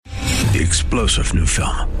the explosive new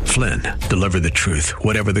film, Flynn, Deliver the Truth,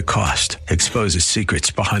 Whatever the Cost, exposes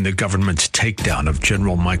secrets behind the government's takedown of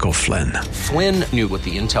General Michael Flynn. Flynn knew what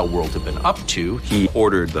the intel world had been up to. He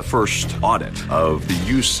ordered the first audit of the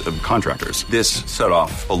use of contractors. This set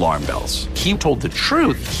off alarm bells. He told the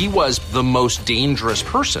truth. He was the most dangerous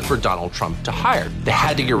person for Donald Trump to hire. They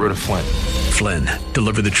had to get rid of Flynn. Flynn,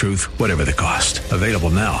 Deliver the Truth, Whatever the Cost. Available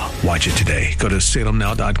now. Watch it today. Go to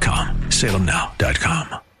salemnow.com.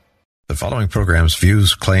 salemnow.com. The following program's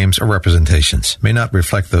views, claims, or representations may not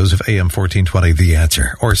reflect those of AM 1420 The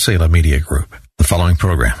Answer or Salem Media Group. The following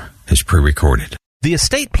program is pre-recorded. The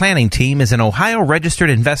estate planning team is an Ohio registered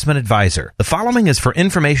investment advisor. The following is for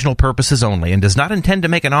informational purposes only and does not intend to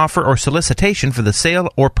make an offer or solicitation for the sale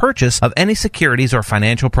or purchase of any securities or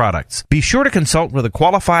financial products. Be sure to consult with a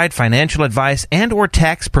qualified financial advice and or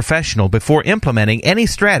tax professional before implementing any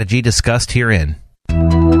strategy discussed herein.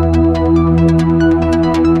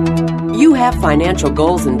 You have financial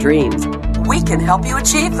goals and dreams. We can help you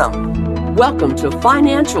achieve them. Welcome to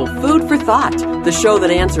Financial Food for Thought, the show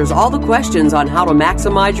that answers all the questions on how to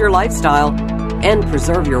maximize your lifestyle and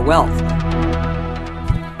preserve your wealth.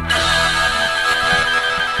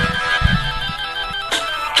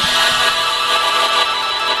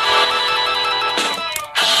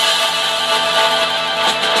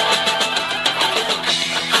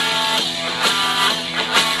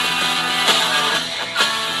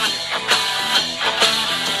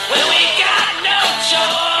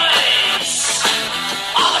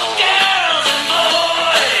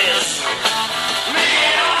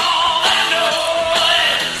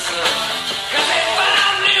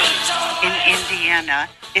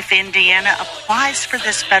 If Indiana applies for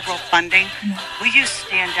this federal funding, will you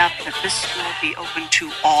stand up that this school be open to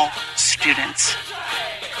all students?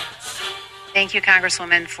 Thank you,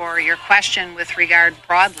 Congresswoman, for your question with regard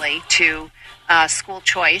broadly to school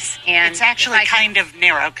choice. And it's actually kind of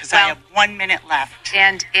narrow because I have 1 minute left.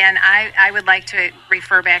 And I would like to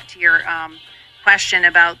refer back to your question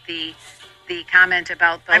about the comment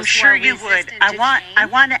about those. I'm sure you would. I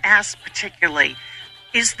want to ask particularly.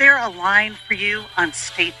 Is there a line for you on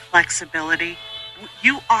state flexibility?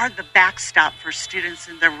 You are the backstop for students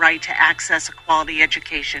in their right to access a quality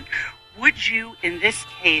education. Would you, in this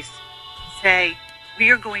case, say, we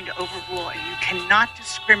are going to overrule and you cannot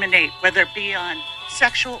discriminate, whether it be on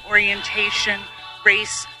sexual orientation,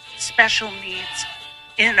 race, special needs,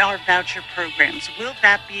 in our voucher programs? Will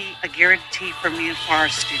that be a guarantee from you for our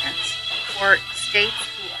students? For states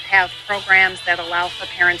who have programs that allow for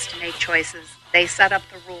parents to make choices, they set up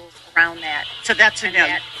the rules around that. So that's a no.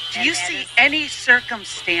 Do you see any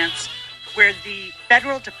circumstance where the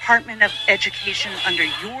Federal Department of Education under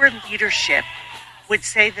your leadership would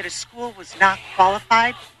say that a school was not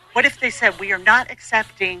qualified? What if they said, we are not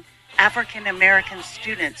accepting African American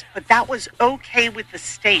students, but that was okay with the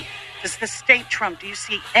state? Does the state trump? Do you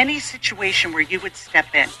see any situation where you would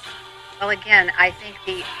step in? Well, again, I think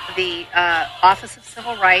the Office of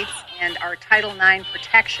Civil Rights and our Title IX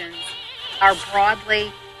protections are broadly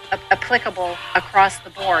applicable across the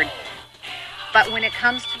board. But when it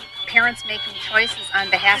comes to parents making choices on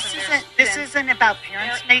behalf of their students... This isn't about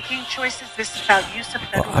parents making choices. This is about use of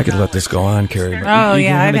federal I could let this go on, Carrie. But I've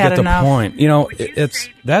had enough. The point. You know,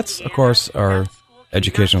 that's, of course, our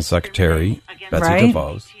educational secretary, Betsy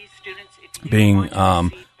DeVos, being...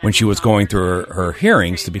 when she was going through her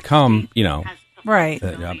hearings to become, right.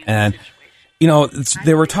 And,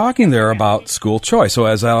 they were talking there about school choice. So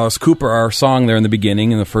as Alice Cooper, our song there in the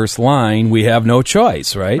beginning, in the first line, we have no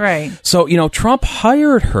choice, right? Right. So, Trump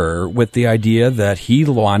hired her with the idea that he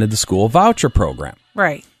wanted the school voucher program.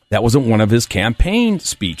 Right. That wasn't one of his campaign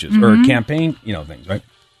speeches or campaign, things, right?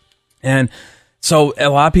 And so a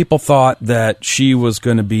lot of people thought that she was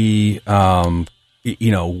going to be,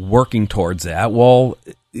 working towards that. Well,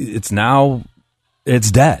 it's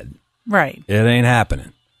dead. Right. It ain't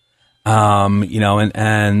happening.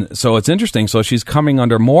 And so it's interesting. So she's coming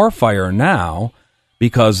under more fire now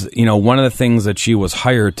because, one of the things that she was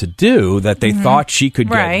hired to do that they thought she could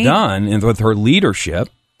get done and with her leadership.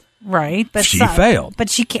 Right. But she failed. But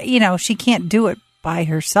she can't, she can't do it by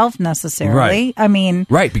herself necessarily. Right. I mean,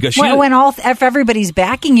 right. Because if everybody's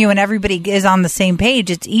backing you and everybody is on the same page,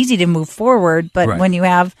 it's easy to move forward. But when you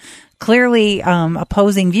have clearly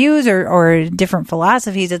opposing views or different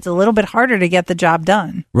philosophies, it's a little bit harder to get the job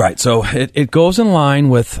done. Right. So it goes in line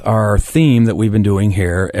with our theme that we've been doing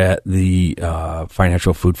here at the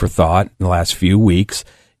Financial Food for Thought in the last few weeks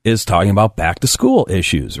is talking about back to school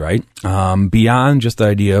issues, right? Beyond just the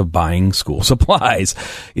idea of buying school supplies.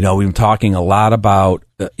 We've been talking a lot about,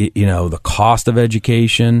 the cost of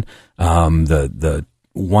education, the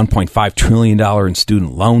 $1.5 trillion in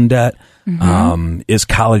student loan debt. Is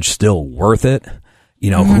college still worth it?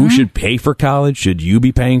 You know, who should pay for college? Should you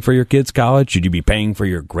be paying for your kids' college? Should you be paying for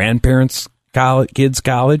your grandparents' kids'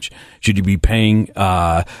 college? Should you be paying,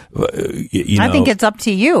 I think it's up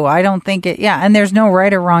to you. I don't think it, and there's no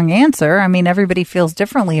right or wrong answer. I mean, everybody feels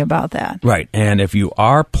differently about that. Right. And if you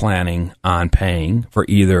are planning on paying for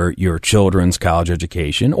either your children's college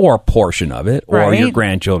education or a portion of it, or your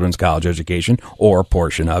grandchildren's college education or a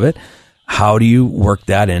portion of it, how do you work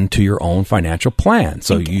that into your own financial plan?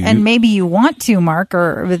 So and maybe you want to, Mark,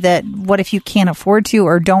 or that what if you can't afford to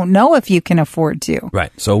or don't know if you can afford to? Right.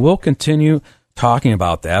 So we'll continue talking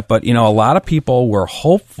about that. But, you know, a lot of people were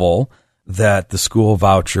hopeful that the school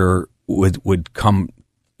voucher would come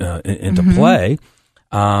into play.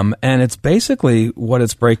 And it's basically what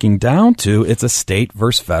it's breaking down to. It's a state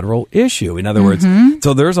versus federal issue. In other words,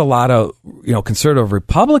 so there's a lot of, you know, conservative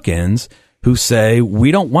Republicans who say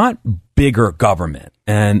we don't want bigger government,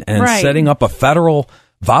 and setting up a federal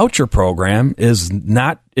voucher program is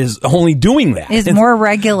only doing that. Is more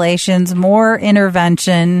regulations, more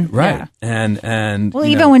intervention. Right. Yeah. And well,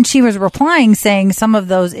 even when she was replying saying some of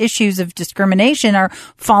those issues of discrimination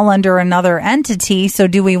fall under another entity, so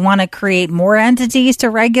do we want to create more entities to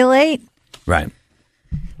regulate? Right.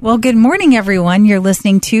 Well, good morning, everyone. You're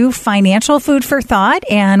listening to Financial Food for Thought,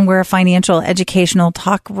 and we're a financial educational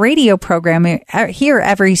talk radio program here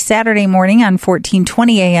every Saturday morning on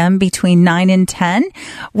 1420 a.m. between 9 and 10.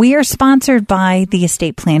 We are sponsored by the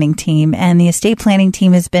estate planning team, and the estate planning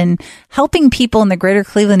team has been helping people in the greater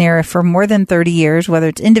Cleveland area for more than 30 years, whether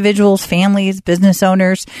it's individuals, families, business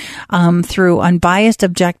owners, through unbiased,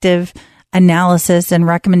 objective analysis and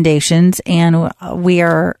recommendations. And we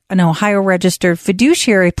are an Ohio registered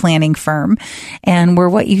fiduciary planning firm, and we're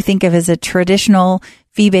what you think of as a traditional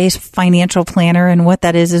fee-based financial planner. And what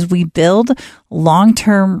that is we build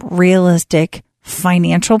long-term realistic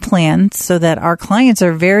financial plans so that our clients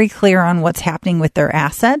are very clear on what's happening with their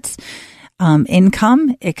assets,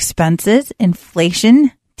 income, expenses,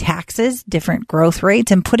 inflation, taxes, different growth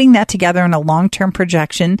rates, and putting that together in a long-term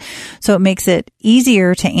projection. So it makes it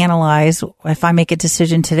easier to analyze, if I make a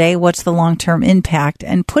decision today, what's the long-term impact,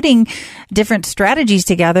 and putting different strategies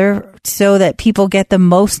together so that people get the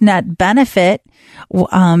most net benefit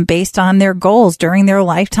based on their goals during their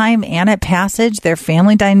lifetime and at passage, their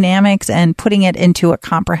family dynamics, and putting it into a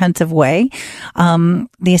comprehensive way. The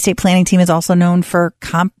estate planning team is also known for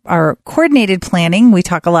our coordinated planning. We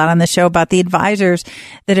talk a lot on the show about the advisors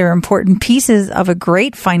that are important pieces of a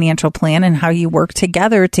great financial plan and how you work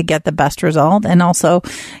together to get the best result. And also,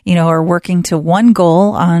 you know, are working to one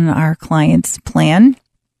goal on our client's plan.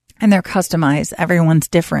 And they're customized. Everyone's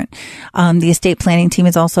different. The estate planning team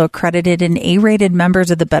is also accredited and A-rated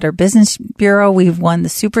members of the Better Business Bureau. We've won the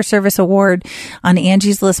Super Service Award on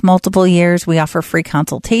Angie's List multiple years. We offer free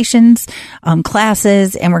consultations,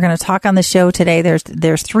 classes, and we're going to talk on the show today.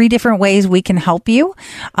 There's 3 different ways we can help you.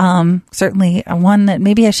 Certainly one that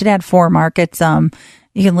maybe I should add 4, Mark. It's,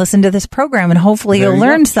 you can listen to this program and hopefully you'll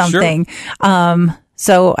learn something. Sure.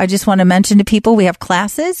 So I just want to mention to people, we have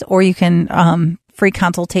classes, or you can, free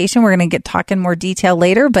consultation. We're going to get talking more detail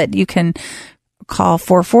later, but you can call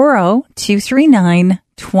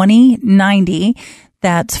 440-239-2090.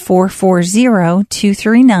 That's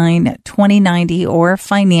 440-239-2090 or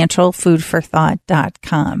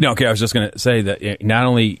financialfoodforthought.com. No, okay, I was just going to say that not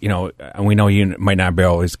only, you know, we know you might not be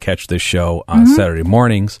always catch this show on Saturday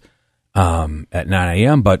mornings at 9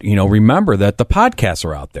 a.m., but, you know, remember that the podcasts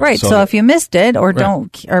are out there. Right. So if you missed it or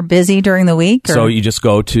are busy during the week. So you just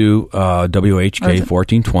go to WHK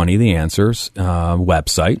 1420, The Answers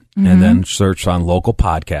website, and then search on local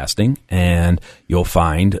podcasting, and you'll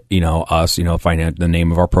find, you know, us, you know, the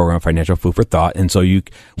name of our program, Financial Food for Thought. And so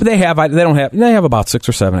they have about 6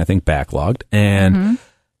 or 7, I think, backlogged. And,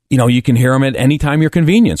 you know, you can hear them at any time your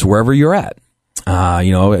convenience, wherever you're at.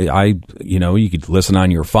 You could listen on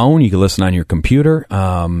your phone, you could listen on your computer,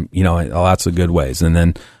 lots of good ways. And then,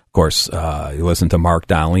 of course, you listen to Mark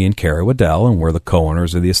Donnelly and Carrie Waddell, and we're the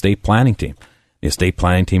co-owners of the estate planning team. The estate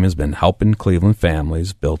planning team has been helping Cleveland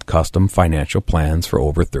families build custom financial plans for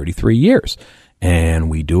over 33 years. And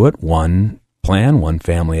we do it one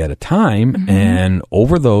family at a time. And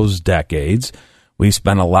over those decades, we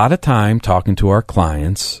spent a lot of time talking to our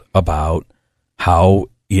clients about how,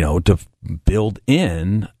 you know, to build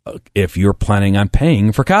in if you're planning on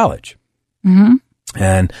paying for college.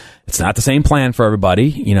 And it's not the same plan for everybody,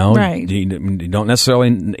 you know. Right. You don't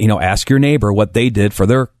necessarily, ask your neighbor what they did for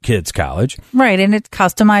their kids' college. Right. And it's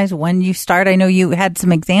customized when you start. I know you had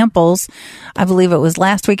some examples. I believe it was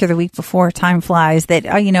last week or the week before. Time flies. That,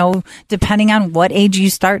 depending on what age you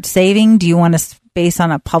start saving, do you want to base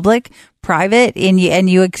on a public, private?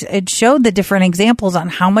 It showed the different examples on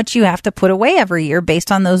how much you have to put away every year based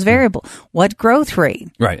on those variables. What growth rate?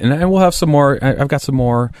 Right. And we'll have some more. I've got some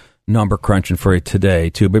more number crunching for you today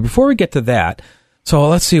too. But before we get to that, so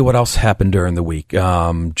let's see what else happened during the week.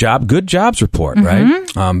 Good jobs report,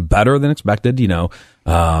 right? Better than expected, came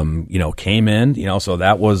in, so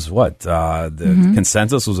that was what, the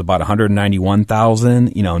consensus was about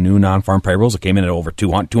 191,000, new non-farm payrolls. It came in at over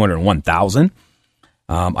 201,000.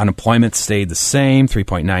 Unemployment stayed the same,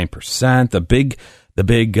 3.9%. The big,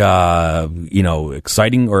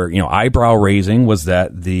 exciting or, eyebrow raising was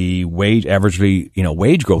that the wage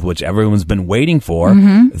growth, which everyone's been waiting for,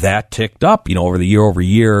 that ticked up, over the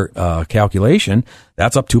year-over-year calculation.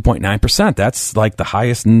 That's up 2.9%. That's like the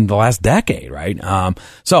highest in the last decade, right?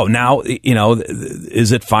 So now,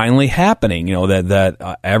 is it finally happening?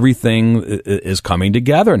 That everything is coming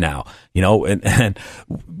together now,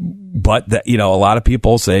 but that, a lot of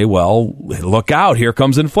people say, well, look out, here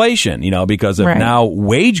comes inflation, because if now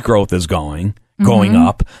wage growth is going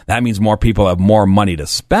up, that means more people have more money to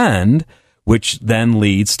spend, which then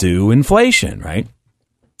leads to inflation, right?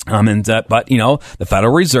 But the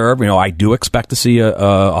Federal Reserve, I do expect to see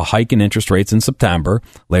a hike in interest rates in September,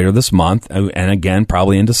 later this month, and again,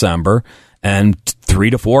 probably in December, and 3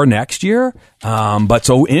 to 4 next year. But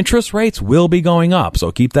so interest rates will be going up.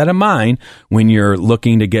 So keep that in mind when you're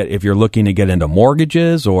looking to get into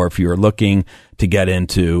mortgages, or if you're looking to get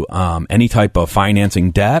into any type of financing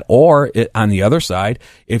debt, or on the other side,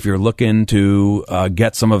 if you're looking to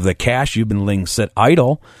get some of the cash you've been letting sit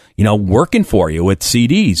idle, working for you with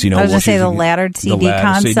CDs, I was going to say the laddered CD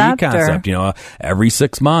concept. Every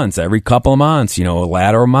 6 months, every couple of months,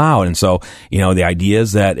 ladder them out. And so, the idea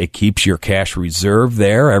is that it keeps your cash reserve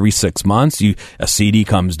there every 6 months. A CD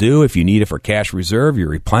comes due. If you need it for cash reserve, you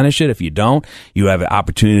replenish it. If you don't, you have an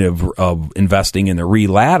opportunity of investing in the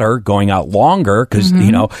re-ladder, going out longer because,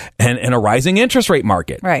 and a rising interest rate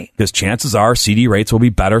market. Right. Because chances are CD rates will be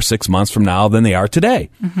better 6 months from now than they are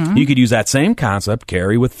today. You could use that same concept,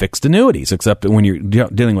 Carrie, with fixed annuities, except that when you're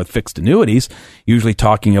dealing with fixed annuities, usually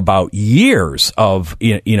talking about years of,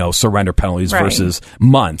 surrender penalties versus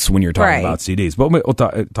months when you're talking about CDs. But we'll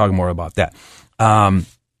talk more about that.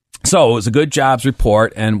 So it was a good jobs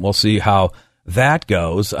report, and we'll see how that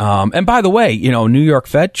goes. And by the way, New York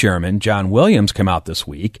Fed Chairman John Williams came out this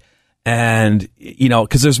week, and,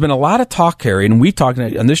 because there's been a lot of talk, Carrie, and we've talked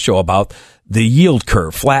on this show about the yield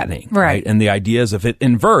curve flattening, right? And the idea is if it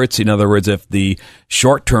inverts, in other words, if the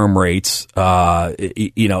short-term rates,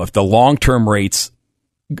 if the long-term rates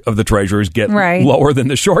of the treasurers get lower than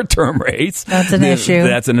the short-term rates, that's an issue.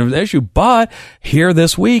 That's an issue. But here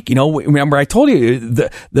this week, remember I told you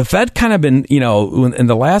the Fed kind of been, in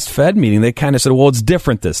the last Fed meeting, they kind of said, well, it's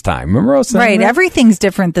different this time. Remember I was saying that? Everything's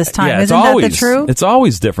different this time. Yeah, Isn't that the truth? It's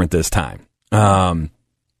always different this time.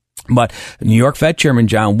 But New York Fed Chairman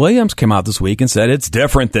John Williams came out this week and said it's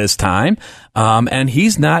different this time. And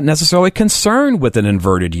he's not necessarily concerned with an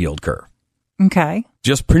inverted yield curve. Okay.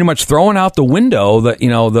 Just pretty much throwing out the window that,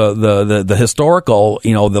 the historical,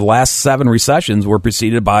 the last 7 recessions were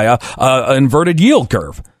preceded by a inverted yield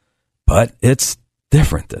curve. But it's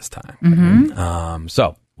different this time.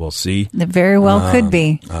 So we'll see. It very well could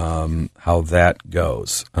be. How that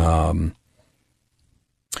goes.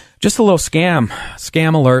 Just a little scam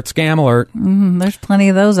alert. There's plenty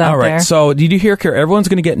of those out there. All right. So did you hear, everyone's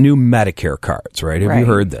going to get new Medicare cards, right? Have you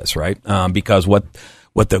heard this, right? Because what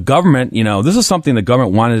the government, this is something the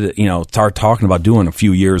government wanted to, start talking about doing a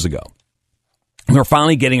few years ago. They're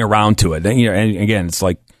finally getting around to it. And again, it's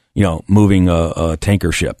like, moving a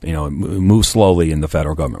tanker ship, move slowly in the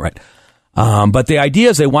federal government, right? But the idea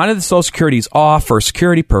is they wanted the Social Securities off for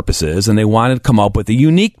security purposes, and they wanted to come up with a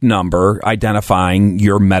unique number identifying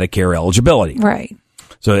your Medicare eligibility. Right.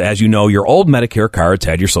 So as you know, your old Medicare cards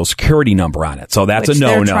had your Social Security number on it. So that's a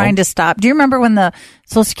no-no. They're trying to stop. Do you remember when the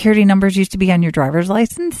Social Security numbers used to be on your driver's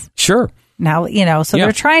license? Sure. Now,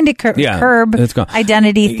 they're trying to curb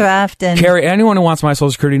identity theft. And Carrie, anyone who wants my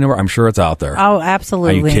Social Security number, I'm sure it's out there. Oh,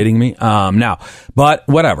 absolutely. Are you kidding me? Now, but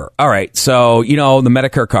whatever. All right. So, the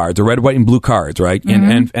Medicare cards, the red, white, and blue cards, right?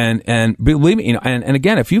 And believe me, and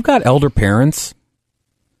again, if you've got elder parents,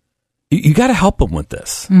 you got to help them with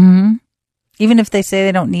this. Even if they say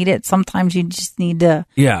they don't need it, sometimes you just need to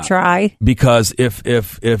try. Because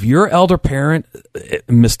if your elder parent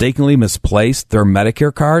mistakenly misplaced their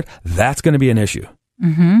Medicare card, that's going to be an issue.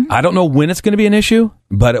 Mm-hmm. I don't know when it's going to be an issue,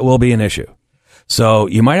 but it will be an issue. So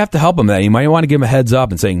you might have to help them. That you might want to give them a heads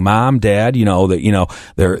up and saying, "Mom, Dad,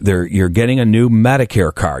 you're getting a new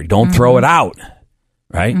Medicare card. Don't throw it out,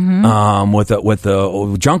 right? With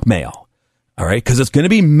the junk mail, all right, because it's going to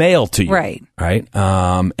be mailed to you, right?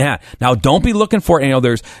 Yeah. Now, don't be looking for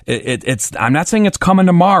it's. I'm not saying it's coming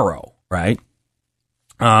tomorrow, right?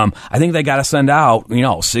 I think they got to send out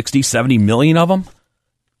 60, 70 million of them.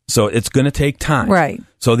 So it's going to take time. Right.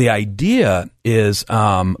 So the idea is,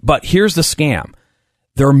 but here's the scam.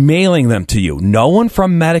 They're mailing them to you. No one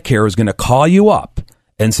from Medicare is going to call you up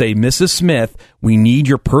and say, Mrs. Smith, we need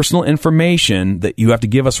your personal information that you have to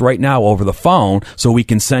give us right now over the phone so we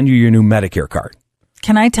can send you your new Medicare card.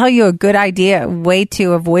 Can I tell you a good way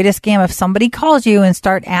to avoid a scam? If somebody calls you and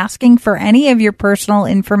start asking for any of your personal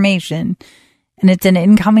information and it's an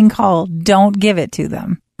incoming call, don't give it to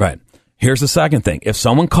them. Right. Here's the second thing. If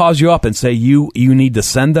someone calls you up and say you need to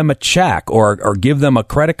send them a check or give them a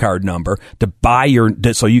credit card number to buy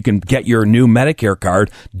so you can get your new Medicare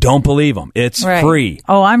card, don't believe them. It's free.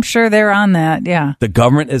 Oh, I'm sure they're on that. Yeah. The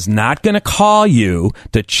government is not going to call you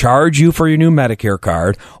to charge you for your new Medicare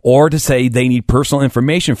card or to say they need personal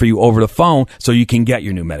information for you over the phone so you can get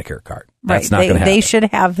your new Medicare card. That's not going to happen. They should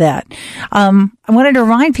have that. I wanted to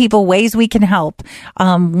remind people ways we can help.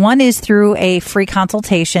 One is through a free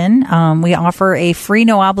consultation. We offer a free,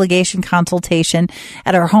 no obligation consultation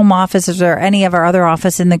at our home offices or any of our other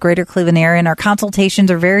offices in the greater Cleveland area. And our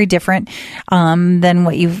consultations are very different than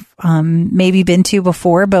what you've maybe been to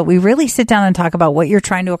before, but we really sit down and talk about what you're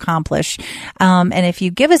trying to accomplish. And if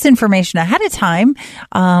you give us information ahead of time,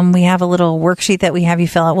 we have a little worksheet that we have you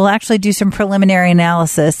fill out. We'll actually do some preliminary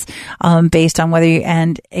analysis based on whether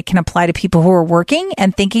and it can apply to people who are working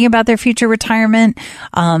and thinking about their future retirement.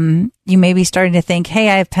 You may be starting to think,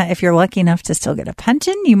 hey, if you're lucky enough to still get a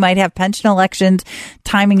pension, you might have pension elections,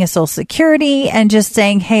 timing of Social Security, and just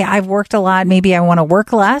saying, hey, I've worked a lot. Maybe I want to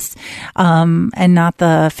work less and not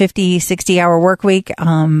the 50, 60-hour work week.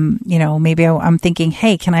 Maybe I'm thinking,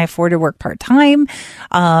 hey, can I afford to work part-time?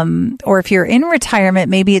 Or if you're in retirement,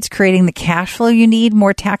 maybe it's creating the cash flow you need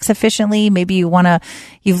more tax efficiently. Maybe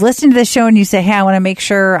you've listened to the show and you say, hey, I want to make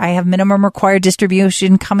sure I have minimum required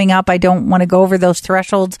distribution coming up. I don't want to go over those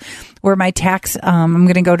thresholds where my tax, I'm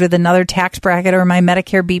going to go to another tax bracket or my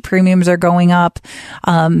Medicare B premiums are going up.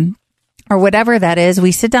 Or whatever that is,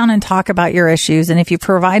 we sit down and talk about your issues. And if you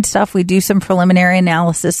provide stuff, we do some preliminary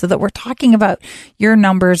analysis so that we're talking about your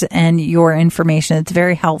numbers and your information. It's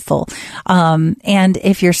very helpful. And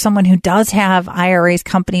if you're someone who does have IRAs,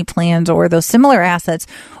 company plans, or those similar assets,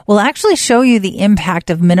 we'll actually show you the impact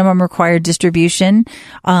of minimum required distribution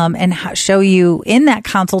and show you in that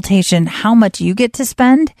consultation how much you get to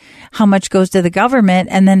spend, how much goes to the government,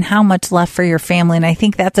 and then how much left for your family. And I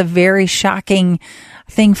think that's a very shocking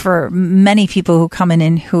thing for many people who come in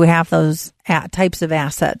and who have those types of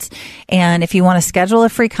assets. And if you want to schedule a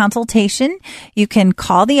free consultation, you can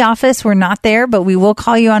call the office. We're not there, but we will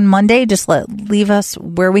call you on Monday. Just leave us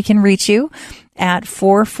where we can reach you at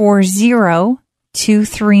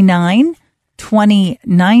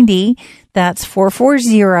 440-239-2090. That's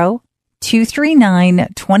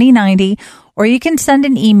 440-239-2090. Or you can send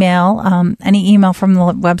an email. Any email from the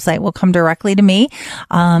website will come directly to me,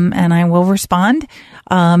 and I will respond.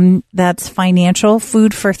 That's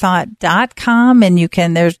financialfoodforthought.com.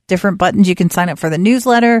 And there's different buttons. You can sign up for the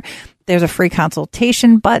newsletter. There's a free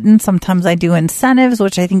consultation button. Sometimes I do incentives,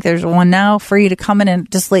 which I think there's one now for you to come in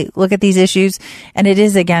and just look at these issues. And it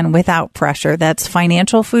is, again, without pressure. That's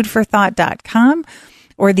financialfoodforthought.com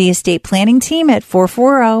or the estate planning team at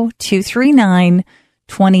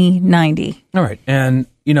 440-239-2090. All right. And,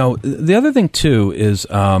 the other thing too is,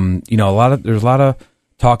 there's a lot of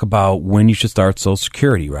talk about when you should start Social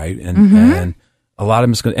Security, right? And, and a lot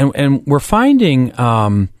of and we're finding,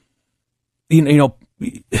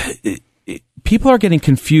 people are getting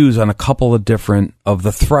confused on a couple of different of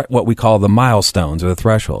the what we call the milestones or the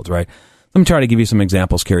thresholds, right? Let me try to give you some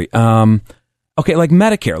examples, Carrie. Okay, like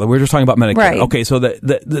Medicare. We were just talking about Medicare. Right. Okay, so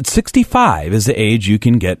the 65 is the age you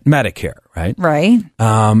can get Medicare, right? Right.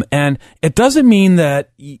 And it doesn't mean that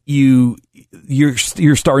you're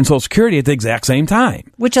starting Social Security at the exact same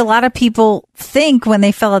time. Which a lot of people think when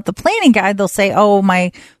they fill out the planning guide, they'll say, oh,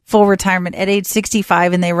 my full retirement at age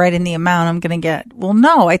 65, and they write in the amount I'm going to get. Well,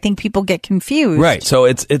 no, I think people get confused. Right. So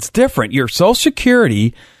it's different. Your Social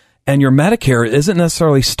Security and your Medicare isn't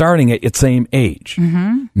necessarily starting at its same age.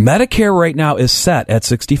 Mm-hmm. Medicare right now is set at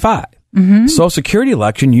 65. Social Security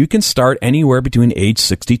election, you can start anywhere between age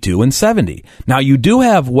 62 and 70. Now, you do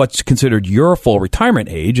have what's considered your full retirement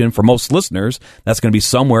age, and for most listeners, that's going to be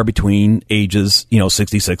somewhere between ages,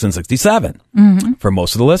 66 and 67 for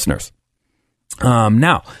most of the listeners.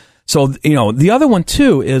 Now, so, the other one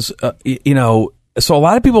too is, so a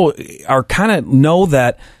lot of people are kind of know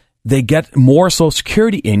that they get more Social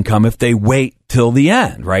Security income if they wait till the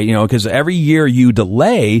end, right? Because every year you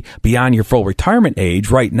delay beyond your full retirement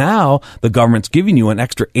age, right now, the government's giving you an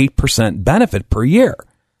extra 8% benefit per year.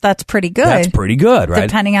 That's pretty good. That's pretty good, right?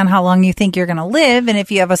 Depending on how long you think you're going to live and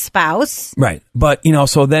if you have a spouse. Right. But,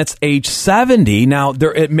 so that's age 70. Now,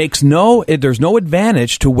 there's no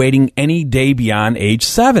advantage to waiting any day beyond age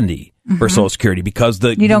 70. For Social Security, because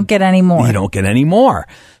you don't get any more. You don't get any more.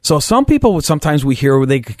 So some people, sometimes we hear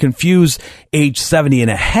they confuse age 70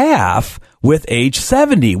 and a half with age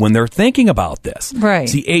 70 when they're thinking about this. Right.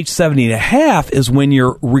 See, age 70 and a half is when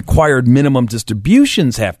your required minimum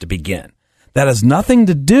distributions have to begin. That has nothing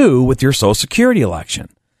to do with your Social Security election.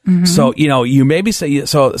 So, you maybe say,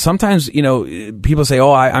 so sometimes, people say,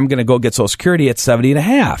 oh, I'm going to go get Social Security at 70 and a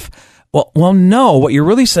half. Well, no. What you're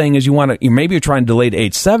really saying is maybe you're trying to delay to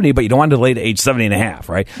age 70, but you don't want to delay to age 70 and a half,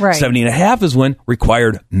 right? Right. 70 and a half is when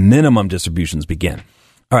required minimum distributions begin.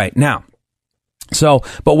 All right. Now,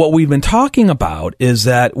 but what we've been talking about is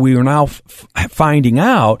that we are now finding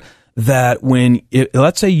out that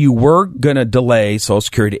let's say you were going to delay Social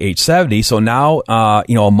Security to age 70. So now,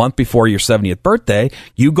 a month before your 70th birthday,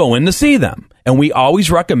 you go in to see them. And we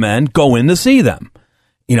always recommend go in to see them.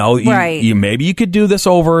 Right. Maybe you could do this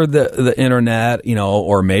over the internet,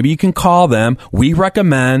 or maybe you can call them. We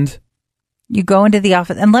recommend you go into the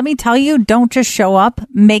office, and let me tell you, don't just show up,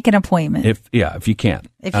 make an appointment. If you can.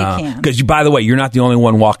 If you can. Because, by the way, you're not the only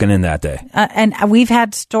one walking in that day. And we've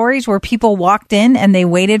had stories where people walked in and they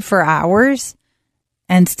waited for hours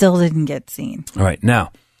and still didn't get seen. All right.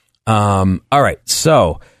 Now, all right.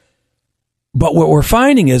 So, but what we're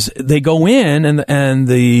finding is they go in and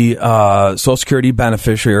the Social Security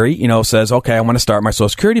beneficiary, says, okay, I want to start my Social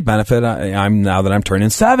Security benefit. I'm now that I'm turning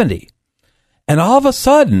 70. And all of a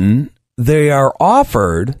sudden, they are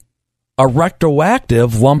offered a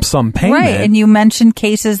retroactive lump sum payment. Right. And you mentioned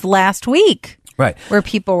cases last week. Right. Where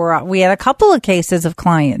people we had a couple of cases of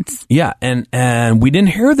clients. Yeah. And we didn't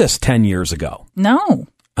hear this 10 years ago. No.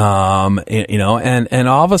 And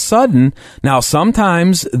all of a sudden, now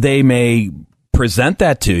sometimes they may present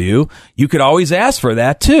that to you. You could always ask for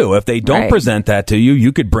that too. If they don't present that to you,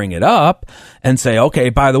 you could bring it up and say, okay,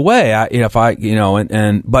 by the way, but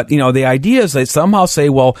the idea is they somehow say,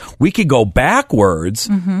 well, we could go backwards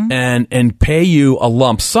and pay you a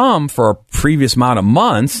lump sum for a previous amount of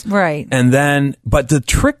months. Right. And then, but the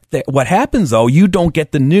trick what happens though, you don't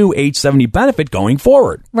get the new age 70 benefit going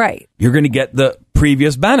forward. Right. You're going to get the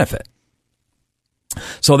previous benefit.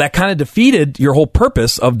 So that kind of defeated your whole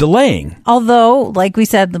purpose of delaying. Although, like we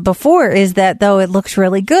said before, is that though it looks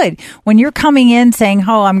really good. When you're coming in saying,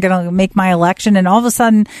 oh, I'm going to make my election, and all of a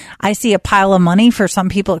sudden I see a pile of money. For some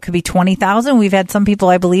people, it could be $20,000. We've had some people,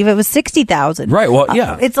 I believe it was $60,000. Right. Well,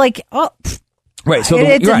 yeah. It's like, right. So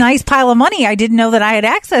it's a nice pile of money I didn't know that I had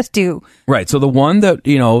access to. Right. So the one that,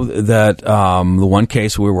 the one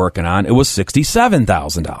case we were working on, it was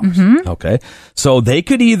 $67,000. Okay. So they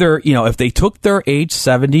could either, if they took their age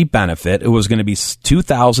 70 benefit, it was going to be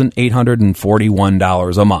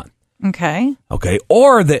 $2,841 a month. Okay. Okay.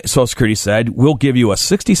 Or the Social Security said, we'll give you a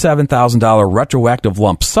 $67,000 retroactive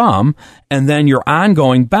lump sum, and then your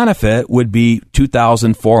ongoing benefit would be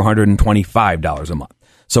 $2,425 a month.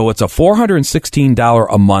 So it's a $416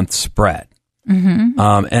 a month spread.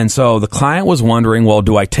 And so the client was wondering, well,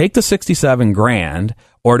 do I take the $67,000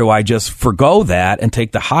 or do I just forgo that and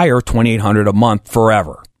take the higher $2,800 a month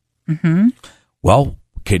forever? Well,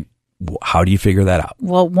 how do you figure that out?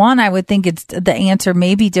 Well, one, I would think the answer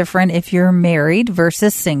may be different if you're married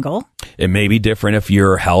versus single. It may be different if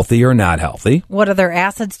you're healthy or not healthy. What other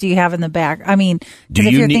assets do you have in the back? I mean, if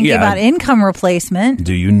you're thinking about income replacement.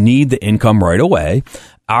 Do you need the income right away?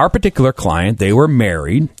 Our particular client, they were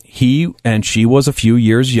married. He and she was a few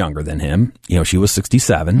years younger than him. She was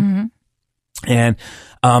 67. And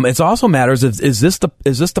it also matters is this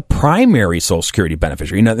the primary Social Security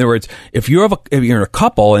beneficiary? In other words, if you're in a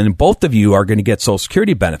couple and both of you are going to get Social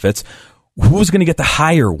Security benefits, who's going to get the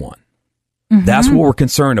higher one? That's what we're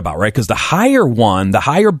concerned about, right? Because the higher one, the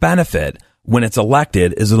higher benefit when it's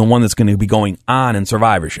elected is the one that's going to be going on in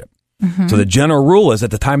survivorship. So the general rule is at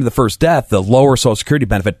the time of the first death, the lower Social Security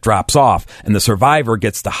benefit drops off and the survivor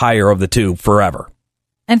gets the higher of the two forever.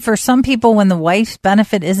 And for some people, when the wife's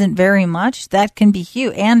benefit isn't very much, that can be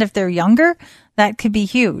huge. And if they're younger, that could be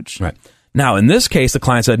huge. Right. Now, in this case, the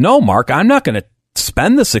client said, no, Mark, I'm not going to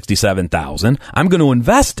spend the $67,000. I'm going to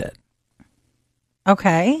invest it.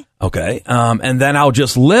 Okay. Okay. And then I'll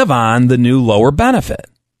just live on the new lower benefit.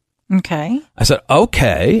 Okay. I said,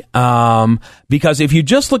 okay. Because if you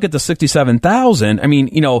just look at the $67,000, I mean,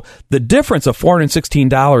 the difference of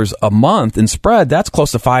 $416 a month in spread, that's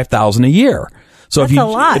close to $5,000 a year. So that's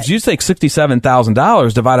if you take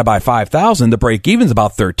 $67,000 divided by 5,000, the break even is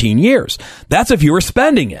about 13 years. That's if you were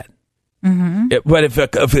spending it.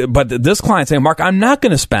 Mm-hmm. But this client saying, Mark, I'm not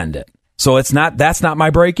going to spend it. So that's not my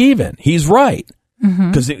break even. He's right.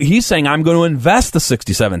 Because he's saying I'm going to invest the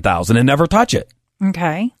 $67,000 and never touch it.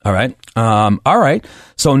 Okay. All right. All right.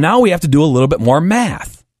 So now we have to do a little bit more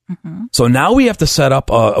math. So now we have to set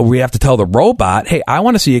up, we have to tell the robot, hey, I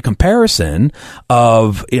want to see a comparison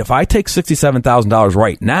of if I take $67,000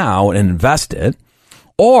 right now and invest it,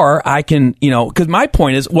 or I can, because my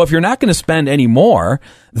point is, well, if you're not going to spend any more,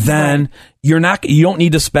 then you don't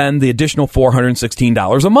need to spend the additional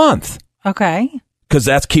 $416 a month. Okay. Because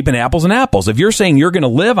that's keeping apples and apples. If you're saying you're going to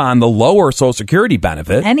live on the lower Social Security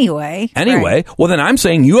benefit. Anyway. Right. Well, then I'm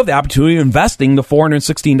saying you have the opportunity of investing the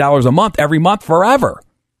 $416 a month every month forever.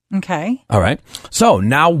 Okay. All right. So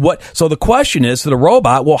now so the question is to the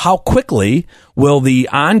robot, well, how quickly will the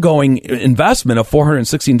ongoing investment of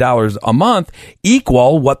 $416 a month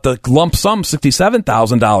equal what the lump sum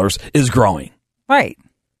 $67,000 is growing? Right.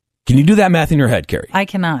 Can you do that math in your head, Carrie? I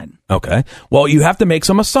cannot. Okay. Well, you have to make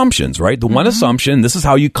some assumptions, right? The one assumption, this is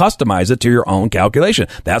how you customize it to your own calculation.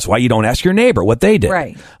 That's why you don't ask your neighbor what they did.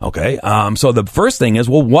 Right. Okay. So the first thing is,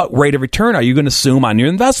 well, what rate of return are you going to assume on your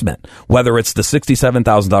investment? Whether it's the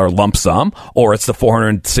 $67,000 lump sum or it's the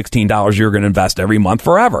 $416 you're going to invest every month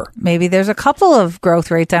forever. Maybe there's a couple of growth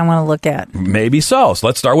rates I want to look at. Maybe so. So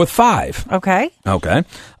let's start with 5. Okay. Okay.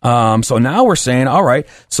 So now we're saying, all right.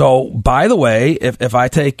 So by the way, if I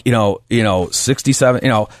take,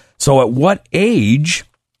 67, so at what age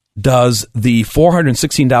does the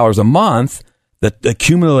 $416 a month, the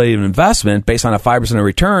accumulated investment based on a 5%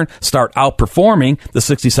 return, start outperforming the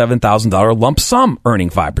 $67,000 lump sum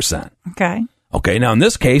earning 5%? Okay. Okay. Now in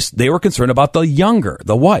this case, they were concerned about the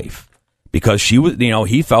wife, because she was,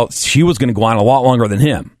 he felt she was going to go on a lot longer than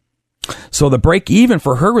him. So the break even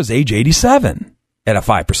for her was age 87 at a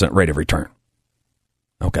 5% rate of return.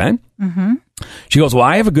 Okay. Mm-hmm. She goes, well,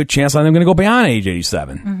 I have a good chance I'm going to go beyond age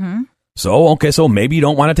 87. Mm-hmm. So maybe you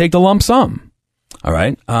don't want to take the lump sum. All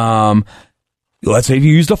right. Let's say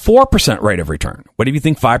you used a 4% rate of return. What do you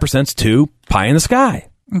think 5% is to? Pie in the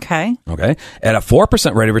sky. Okay. Okay. At a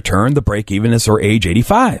 4% rate of return, the break even is her age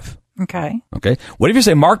 85. Okay. Okay. What if you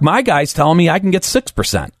say, Mark, my guy's telling me I can get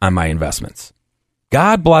 6% on my investments?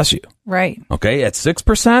 God bless you. Right. Okay. At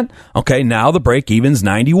 6%. Okay. Now the break even's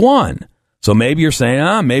 91. So maybe you're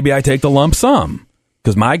saying, maybe I take the lump sum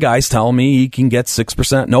because my guy's telling me he can get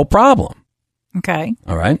 6%, no problem. Okay.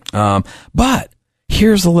 All right. But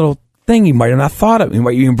here's a little thing you might have not thought of.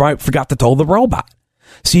 You might forgot to tell the robot.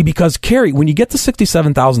 See, because Carrie, when you get the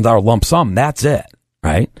 $67,000 lump sum, that's it.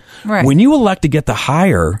 Right. Right. When you elect to get the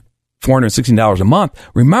higher $416 a month,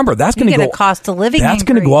 remember that's going to go a cost of living. That's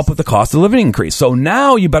going to go up with the cost of living increase. So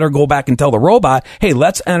now you better go back and tell the robot, hey,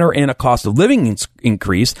 let's enter in a cost of living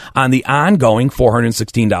increase on the ongoing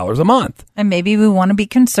 $416 a month. And maybe we want to be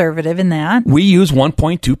conservative in that. We use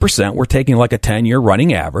 1.2%. We're taking like a 10-year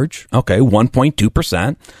running average. Okay,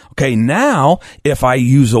 1.2%. Okay, now if I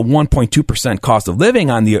use a 1.2% cost of living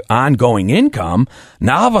on the ongoing income,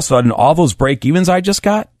 now all of a sudden all those break evens I just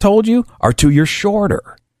told you are 2 years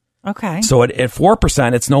shorter. Okay. So at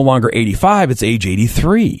 4%, it's no longer 85, it's age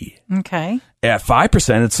 83. Okay. At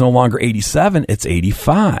 5%, it's no longer 87, it's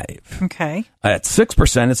 85. Okay. At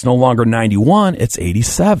 6%, it's no longer 91, it's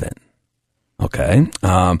 87. Okay.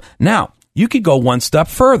 Now, you could go one step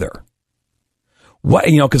further.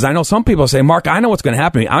 Because I know some people say, Mark, I know what's going to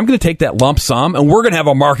happen to me. I'm going to take that lump sum and we're going to have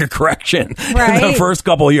a market correction in the first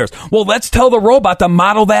couple of years. Well, let's tell the robot to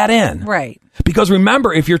model that in. Right. Because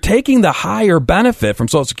remember, if you're taking the higher benefit from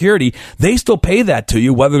Social Security, they still pay that to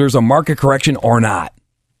you whether there's a market correction or not.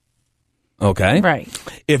 Okay? Right.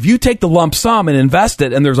 If you take the lump sum and invest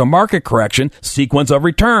it and there's a market correction, sequence of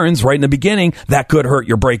returns right in the beginning, that could hurt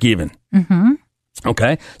your break even. Mm-hmm.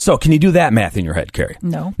 Okay. So can you do that math in your head, Carrie?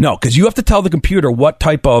 No. No, because you have to tell the computer what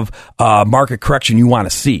type of market correction you want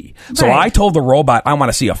to see. So I told the robot, I want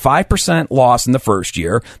to see a 5% loss in the first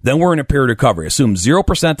year. Then we're in a period of recovery. Assume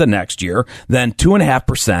 0% the next year, then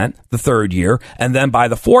 2.5% the third year. And then by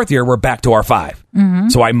the fourth year, we're back to our 5. Mm-hmm.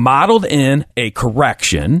 So I modeled in a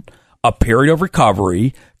correction, a period of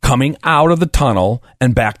recovery, coming out of the tunnel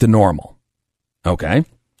and back to normal. Okay.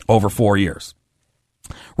 Over 4 years.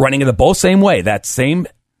 Running it the both same way, that same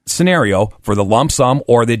scenario for the lump sum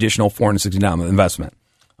or the additional $469 investment.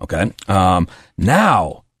 Okay.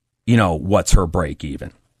 Now, what's her break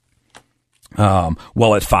even?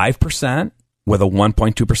 Well, at 5% with a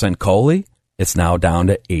 1.2% COLI, it's now down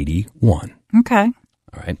to 81. Okay.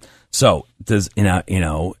 All right. So does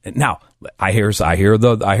now I hear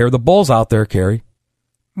the bulls out there, Carrie.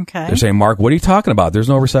 Okay. They're saying, Mark, what are you talking about? There's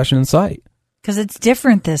no recession in sight. Because it's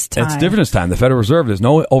different this time. It's different this time. The Federal Reserve, there's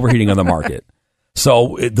no overheating of the market.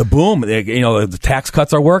 So the boom, the tax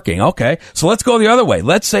cuts are working. Okay. So let's go the other way.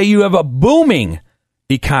 Let's say you have a booming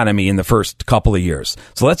economy in the first couple of years.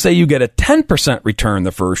 So let's say you get a 10% return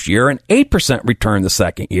the first year, an 8% return the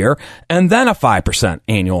second year, and then a 5%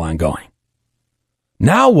 annual ongoing.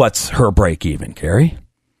 Now what's her break even, Carrie?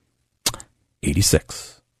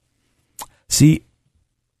 86. See,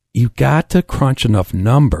 you got to crunch enough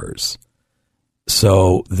numbers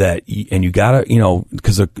so that, and you got to,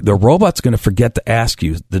 because the robot's going to forget to ask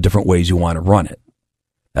you the different ways you want to run it.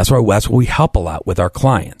 That's why we help a lot with our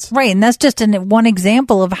clients. Right. And that's just one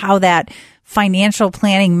example of how that financial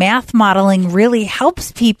planning, math modeling really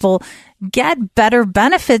helps people get better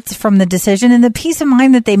benefits from the decision and the peace of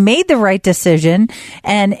mind that they made the right decision.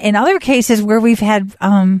 And in other cases where we've had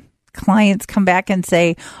clients come back and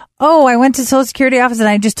say, oh, I went to Social Security office and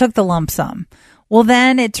I just took the lump sum. Well,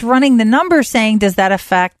 then it's running the numbers saying, does that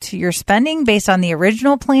affect your spending based on the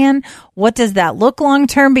original plan? What does that look long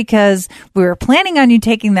term? Because we were planning on you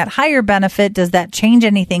taking that higher benefit. Does that change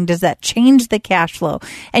anything? Does that change the cash flow?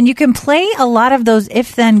 And you can play a lot of those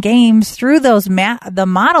if-then games through those the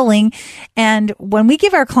modeling. And when we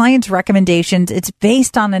give our clients recommendations, it's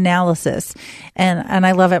based on analysis. And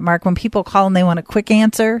I love it, Mark, when people call and they want a quick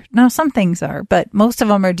answer. No, some things are, but most of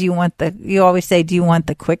them are, you always say, do you want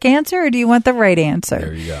the quick answer or do you want the right answer?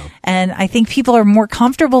 There you go. And I think people are more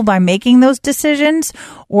comfortable by making those decisions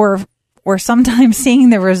or sometimes seeing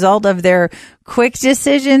the result of their quick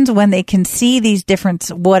decisions when they can see these different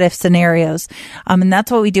what if scenarios. And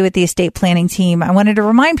that's what we do at the estate planning team. I wanted to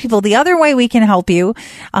remind people the other way we can help you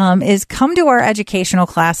is come to our educational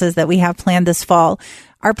classes that we have planned this fall.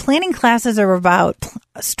 Our planning classes are about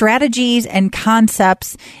strategies and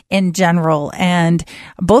concepts in general. And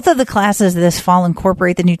both of the classes this fall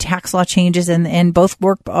incorporate the new tax law changes, and both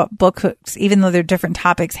workbooks, even though they're different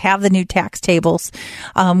topics, have the new tax tables.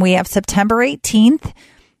 We have September 18th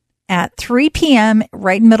at 3 p.m.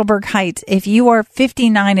 right in Middleburg Heights. If you are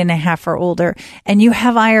 59 and a half or older and you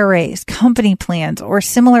have IRAs, company plans, or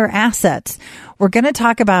similar assets, we're going to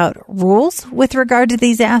talk about rules with regard to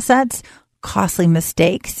these assets, costly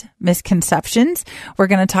mistakes, misconceptions. We're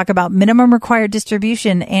going to talk about minimum required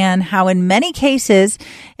distribution and how in many cases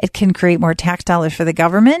it can create more tax dollars for the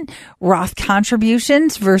government, Roth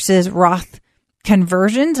contributions versus Roth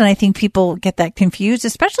conversions. And I think people get that confused,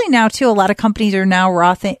 especially now too. A lot of companies are now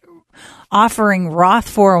offering Roth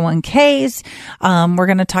 401ks. We're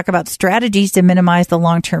going to talk about strategies to minimize the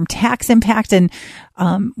long-term tax impact. And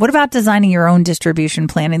what about designing your own distribution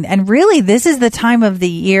plan? And really, this is the time of the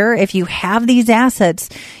year. If you have these assets,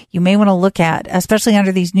 you may want to look at, especially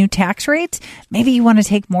under these new tax rates, maybe you want to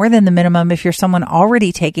take more than the minimum if you're someone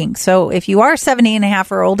already taking. So if you are 70 and a half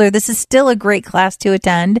or older, this is still a great class to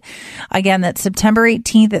attend. Again, that's September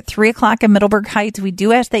 18th at 3 o'clock in Middleburg Heights. We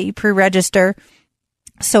do ask that you pre-register,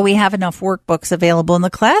 so we have enough workbooks available. And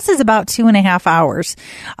the class is about 2.5 hours.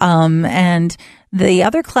 And the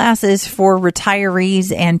other class is for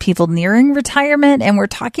retirees and people nearing retirement. And we're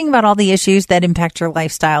talking about all the issues that impact your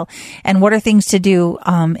lifestyle and what are things to do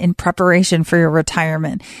in preparation for your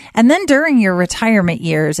retirement. And then during your retirement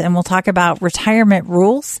years, and we'll talk about retirement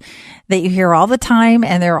rules that you hear all the time,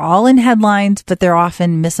 and they're all in headlines, but they're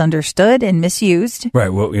often misunderstood and misused. Right.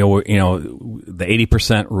 Well, the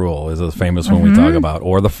 80% rule is a famous one we talk about,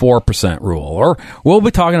 or the 4% rule, or we'll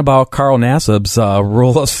be talking about Carl Nassib's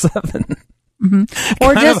rule of 7.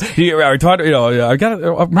 Or just, I'm going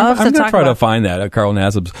to try to find that. Carl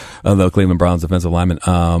Nassib's, the Cleveland Browns defensive lineman,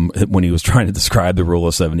 when he was trying to describe the rule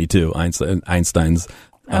of 72, Einstein's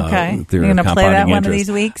okay. Theory You're going to play that interest. one of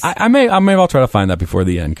these weeks? I may I'll try to find that before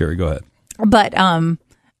the end. Carrie, go ahead. But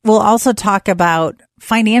we'll also talk about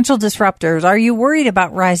financial disruptors. Are you worried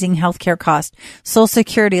about rising healthcare costs, Social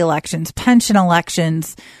Security elections, pension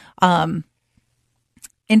elections,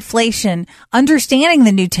 inflation, understanding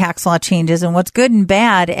the new tax law changes and what's good and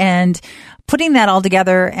bad, and putting that all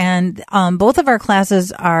together. And both of our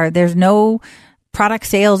classes there's no product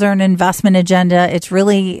sales or an investment agenda. It's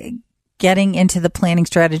really getting into the planning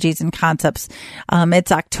strategies and concepts.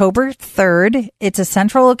 It's October 3rd. It's a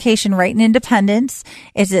central location right in Independence.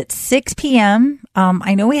 It's at 6 p.m.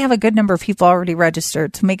 I know we have a good number of people already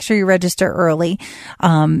registered, so make sure you register early.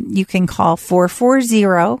 You can call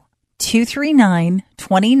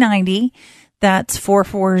 440-239-2090. That's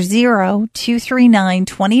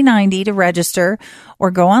 440-239-2090 to register,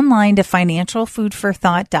 or go online to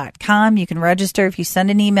financialfoodforthought.com. You can register. If you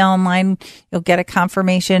send an email online, you'll get a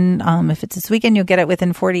confirmation. If it's this weekend, you'll get it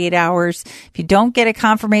within 48 hours. If you don't get a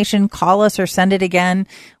confirmation, call us or send it again.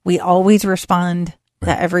 We always respond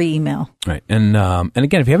to every email. Right. And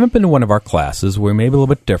again, if you haven't been to one of our classes, we're maybe a little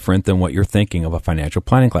bit different than what you're thinking of a financial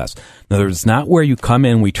planning class. In other words, it's not where you come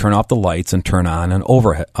in, we turn off the lights and turn on an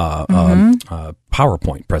overhead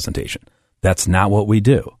PowerPoint presentation. That's not what we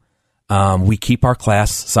do. We keep our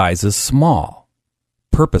class sizes small,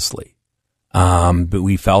 purposely. But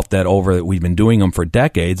we felt that we've been doing them for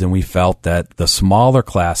decades, and we felt that the smaller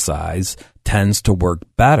class size tends to work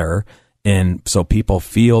better. And so people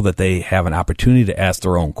feel that they have an opportunity to ask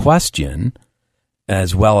their own question,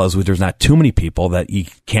 as well as there's not too many people that you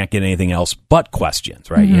can't get anything else but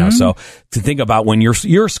questions, right? Mm-hmm. So to think about when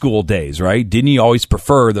your school days, right? Didn't you always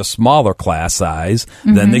prefer the smaller class size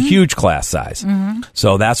than the huge class size? Mm-hmm.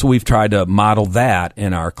 So that's what we've tried to model that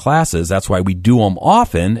in our classes. That's why we do them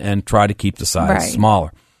often and try to keep the size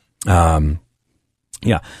smaller. Now,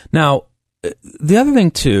 the other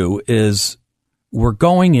thing too is, we're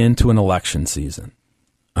going into an election season.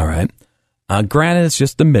 All right. Granted, it's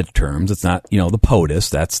just the midterms. It's not, the POTUS.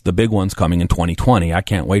 That's the big ones coming in 2020. I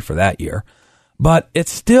can't wait for that year. But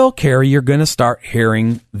it's still, Carrie, you're going to start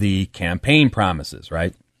hearing the campaign promises,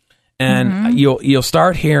 right? And you'll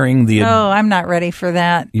start hearing I'm not ready for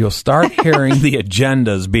that. You'll start hearing the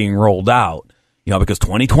agendas being rolled out, because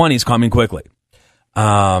 2020 is coming quickly.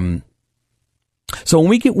 So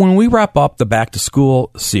when we wrap up the back to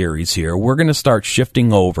school series here, we're going to start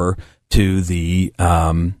shifting over to the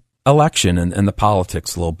election and the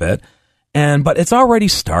politics a little bit, but it's already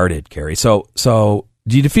started, Carrie. So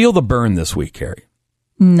did you feel the burn this week, Carrie?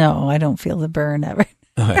 No, I don't feel the burn ever.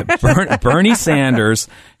 Bernie Sanders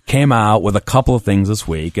came out with a couple of things this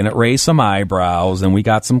week, and it raised some eyebrows, and we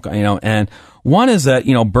got some, and one is that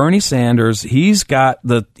Bernie Sanders he's got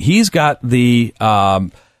the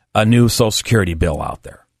a new Social Security bill out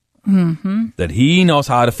there that he knows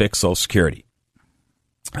how to fix Social Security.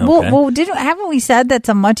 Okay. Well, haven't we said that's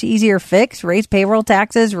a much easier fix? Raise payroll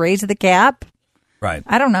taxes, raise the cap. Right.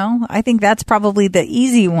 I don't know. I think that's probably the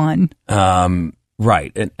easy one.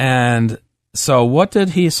 Right. And so what did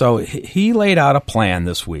he? So he laid out a plan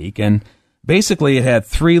this week, and basically it had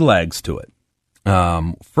three legs to it.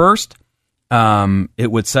 First,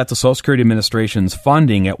 it would set the Social Security Administration's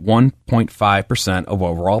funding at 1.5% of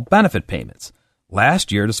overall benefit payments.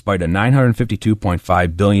 Last year, despite a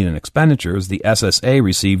 $952.5 billion in expenditures, the SSA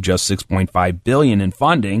received just $6.5 billion in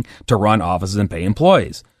funding to run offices and pay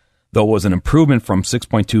employees. Though it was an improvement from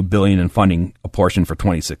 $6.2 billion in funding apportioned for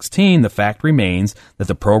 2016, the fact remains that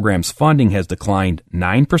the program's funding has declined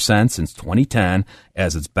 9% since 2010,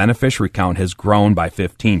 as its beneficiary count has grown by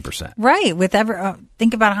 15%. Right.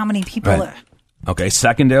 Think about how many people. Right. Okay.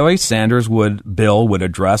 Secondarily, Sanders' bill would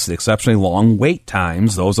address the exceptionally long wait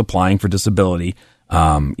times those applying for disability.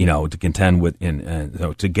 To contend with,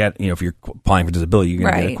 to get, if you're applying for disability, you're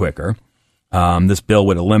going to get it quicker. This bill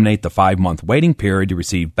would eliminate the 5-month waiting period to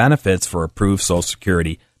receive benefits for approved Social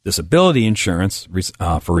Security disability insurance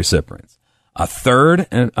for recipients. Third,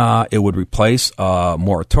 it would replace a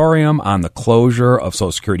moratorium on the closure of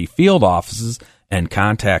Social Security field offices and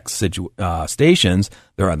contact stations.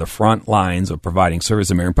 They're on the front lines of providing service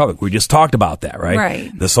to the American public. We just talked about that, right?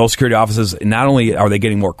 Right. The Social Security offices, not only are they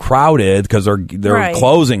getting more crowded because they're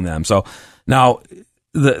closing them. So now,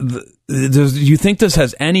 do you think this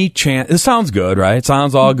has any chance? It sounds good, right? It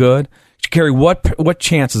sounds all good. Carrie, what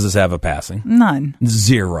chances does this have of passing? None.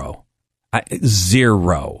 Zero.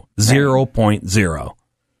 0.0.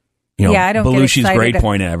 I don't Belushi's get grade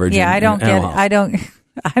point average. Yeah, I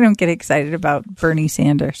don't get excited about Bernie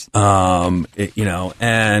Sanders.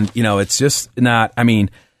 It's just not. I mean,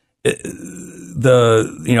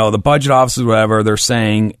 the budget offices, whatever, they're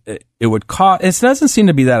saying it would cost. It doesn't seem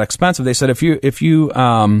to be that expensive. They said if you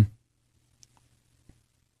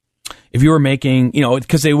were making,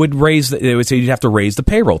 because they would say you'd have to raise the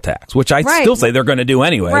payroll tax, which I still say they're going to do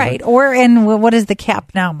anyway. Right. What is the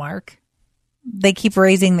cap now, Mark? They keep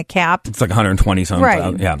raising the cap. It's like 120 something.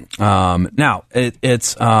 Right. Yeah. Now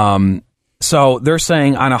it's so they're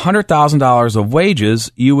saying on $100,000 of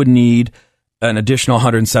wages, you would need an additional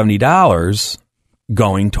 $170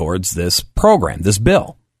 going towards this program, this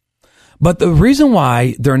bill. But the reason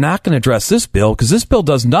why they're not going to address this bill, because this bill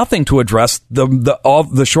does nothing to address the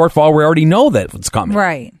shortfall. We already know that it's coming.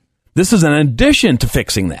 Right. This is an addition to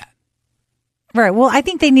fixing that. Right. Well, I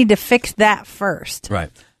think they need to fix that first.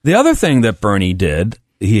 Right. The other thing that Bernie did,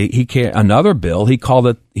 another bill,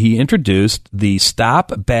 he introduced the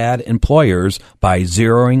Stop Bad Employers by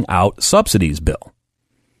Zeroing Out Subsidies bill.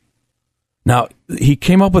 Now, he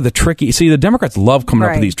came up with a tricky, the Democrats love coming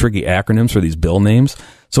up with these tricky acronyms for these bill names.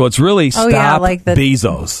 So it's really Stop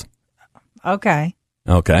Bezos. Okay.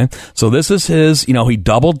 Okay. So this is his, he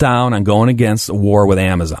doubled down on going against a war with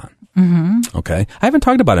Amazon. Mm-hmm. Okay. I haven't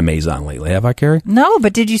talked about Amazon lately, have I, Carrie? No,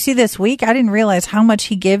 but did you see this week? I didn't realize how much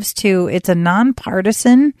he gives to, it's a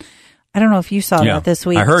nonpartisan. I don't know if you saw that this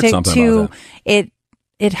week. I heard something about that.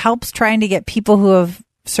 It helps trying to get people who have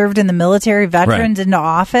served in the military, veterans, into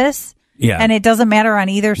office. Yeah. And it doesn't matter on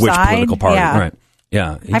either Which side. political party. Yeah. Right.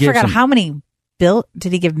 Yeah. I forgot how many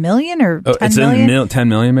did he give million or 10 it's million? 10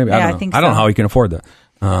 million maybe? Yeah, I think so. I don't know how he can afford that.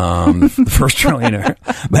 The first trillionaire.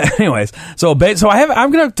 But anyways,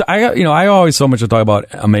 I always so much to talk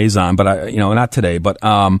about Amazon, but not today, but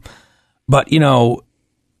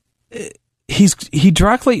he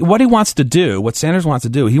directly, what Sanders wants to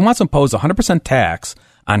do, he wants to impose 100% tax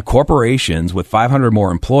on corporations with 500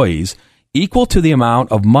 more employees, equal to the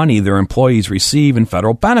amount of money their employees receive in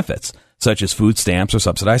federal benefits, such as food stamps or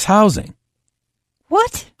subsidized housing.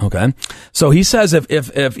 What? Okay. So he says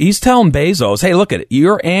if he's telling Bezos, hey, look at it,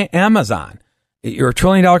 you're Amazon, you're $1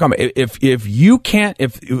 trillion company. If you can't,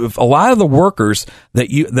 if a lot of the workers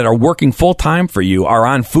that are working full time for you are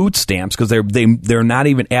on food stamps because they're not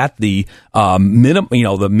even at the minimum,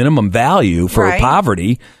 the minimum value for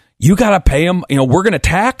poverty, you got to pay them. We're going to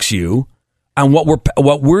tax you on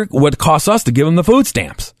what costs us to give them the food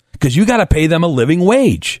stamps because you got to pay them a living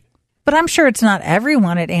wage. But I'm sure it's not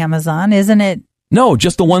everyone at Amazon, isn't it? No,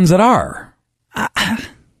 just the ones that are.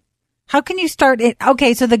 How can you start it?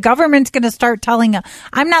 Okay, so the government's going to start telling.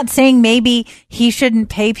 I'm not saying maybe he shouldn't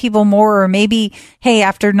pay people more, or maybe, hey,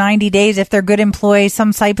 after 90 days, if they're good employees,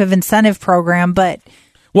 some type of incentive program. But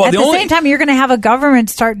at the same time, you're going to have a government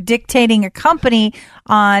start dictating a company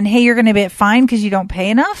on, hey, you're going to get fined because you don't pay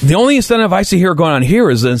enough. The only incentive I see here going on here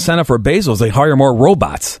is the incentive for Bezos. They hire more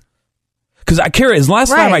robots. Because last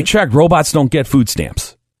time I checked, robots don't get food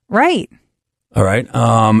stamps. Right. All right.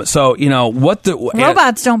 So,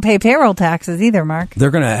 robots don't pay payroll taxes either, Mark. They're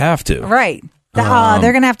going to have to. Right. They're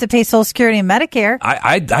going to have to pay Social Security and Medicare.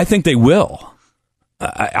 I think they will.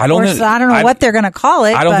 I don't know what they're going to call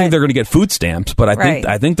it. I don't think they're going to get food stamps, but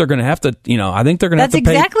I think they're going to have to, I think they're going to have to pay.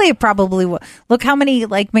 That's exactly probably what, look how many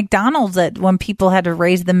like McDonald's that when people had to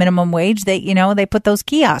raise the minimum wage, they put those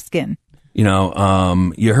kiosks in.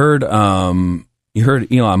 You heard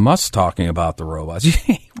Elon Musk talking about the robots.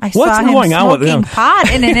 What's going on with him? Pot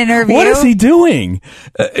in an interview. What is he doing?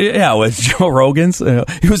 With Joe Rogan's.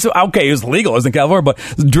 He was okay. It was legal, it was in California, but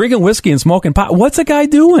drinking whiskey and smoking pot. What's the guy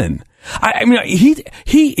doing? I mean,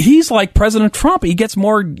 he's like President Trump. He gets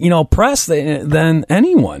more press than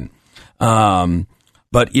anyone.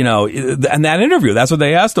 But, and that interview, that's what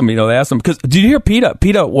they asked him. They asked him, because did you hear PETA?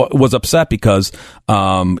 PETA was upset because,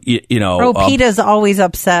 PETA's always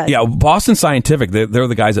upset. Yeah. Boston Scientific, they're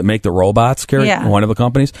the guys that make the robots, Carrie, one of the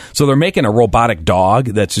companies. So they're making a robotic dog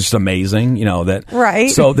that's just amazing,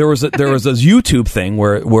 Right. So there was this YouTube thing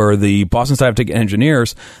where the Boston Scientific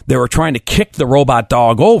engineers, they were trying to kick the robot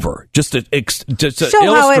dog over just to show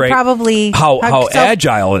illustrate how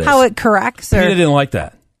agile it is. How it corrects. PETA didn't like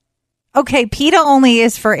that. Okay, PETA only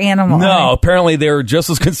is for animals. No, apparently they're just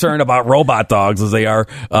as concerned about robot dogs as they are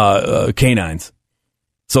canines.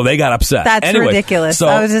 So they got upset. That's ridiculous. So,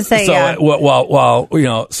 I was just saying. While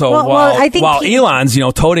Elon's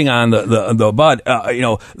toting on the bud,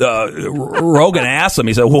 Rogan asked him.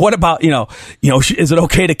 He said, "Well, what about is it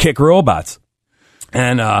okay to kick robots?"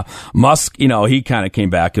 And Musk, he kind of came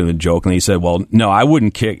back and jokingly he said, well, no, I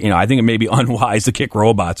wouldn't kick, I think it may be unwise to kick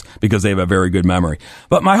robots because they have a very good memory.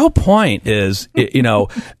 But my whole point is,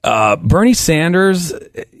 Bernie Sanders,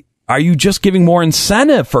 are you just giving more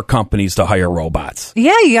incentive for companies to hire robots?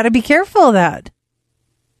 Yeah, you got to be careful of that.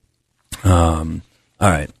 All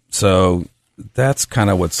right. So that's kind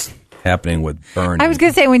of what's happening with Bernie. I was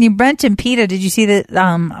going to say, when you mentioned PETA, did you see that,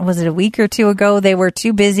 was it a week or two ago, they were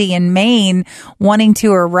too busy in Maine wanting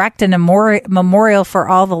to erect a memorial for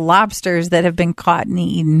all the lobsters that have been caught and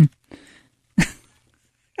eaten.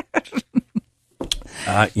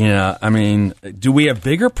 I mean, do we have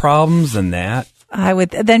bigger problems than that?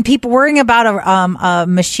 Than people worrying about a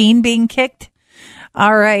machine being kicked.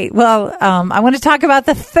 All right. Well, I want to talk about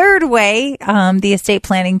the third way the estate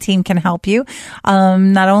planning team can help you.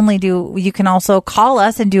 Not only you can also call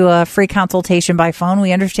us and do a free consultation by phone.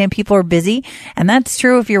 We understand people are busy, and that's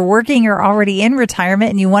true if you're working or already in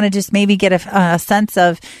retirement and you want to just maybe get a sense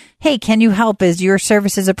of, hey, can you help? Is your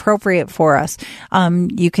services appropriate for us?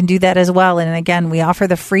 You can do that as well. And again, we offer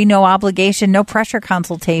the free, no obligation, no pressure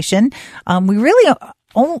consultation. We really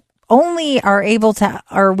only we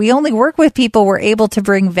only work with people we're able to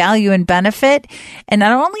bring value and benefit. And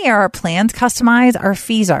not only are our plans customized, our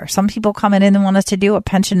fees are. Some people come in and want us to do a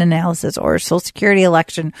pension analysis or a Social Security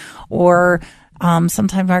election, or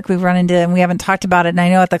sometimes, Mark, we've run into, and we haven't talked about it, and I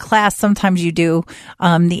know at the class sometimes you do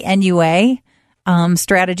the NUA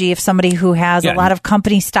strategy. If somebody who has a lot of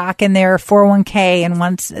company stock in their 401k and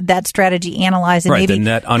wants that strategy analyzed, and maybe the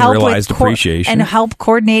net unrealized appreciation, and help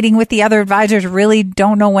coordinating with the other advisors, really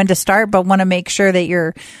don't know when to start, but want to make sure that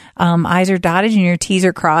your I's are dotted and your T's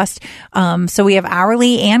are crossed. So we have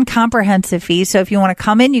hourly and comprehensive fees. So if you want to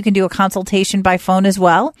come in, you can do a consultation by phone as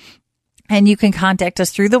well. And you can contact us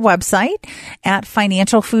through the website at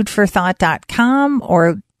financialfoodforthought.com,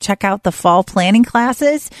 or check out the fall planning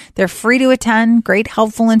classes. They're free to attend, great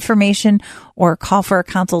helpful information, or call for a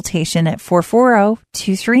consultation at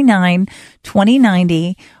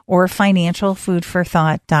 440-239-2090 or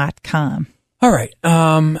financialfoodforthought.com. All right.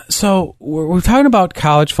 So we're talking about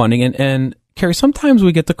college funding, and Carrie, sometimes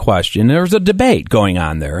we get the question, there's a debate going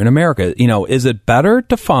on there in America. Is it better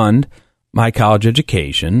to fund my college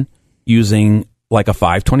education using like a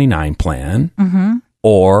 529 plan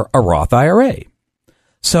or a Roth IRA?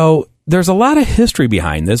 So there's a lot of history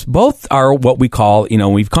behind this. Both are what we call,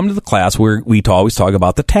 we've come to the class where we always talk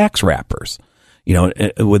about the tax wrappers,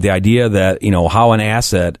 with the idea that, how an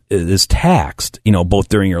asset is taxed, both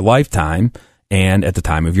during your lifetime and at the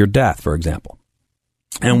time of your death, for example.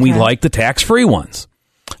 And we like the tax-free ones.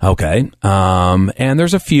 Okay. And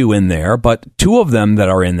there's a few in there, but two of them that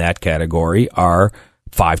are in that category are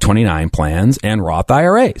 529 plans and Roth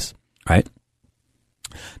IRAs, right?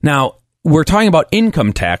 Now, we're talking about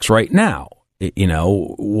income tax right now.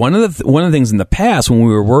 One of the things in the past when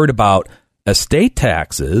we were worried about estate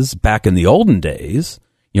taxes back in the olden days,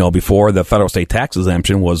 before the federal state tax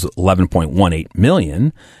exemption was 11.18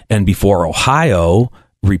 million, and before Ohio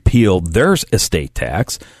repealed their estate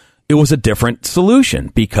tax, it was a different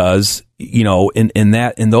solution because,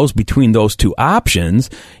 between those two options,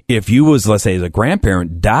 if you was, let's say, as a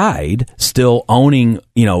grandparent died, still owning,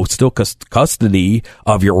 still custody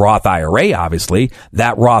of your Roth IRA, obviously,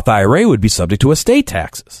 that Roth IRA would be subject to estate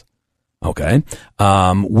taxes. Okay.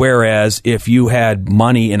 Whereas if you had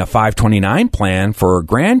money in a 529 plan for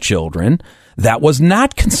grandchildren, that was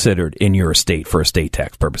not considered in your estate for estate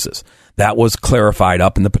tax purposes. That was clarified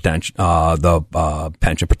up in the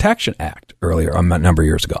Pension Protection Act earlier, a number of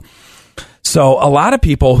years ago. So a lot of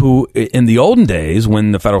people who, in the olden days,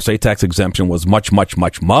 when the federal state tax exemption was much, much,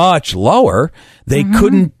 much, much lower, they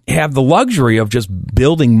couldn't have the luxury of just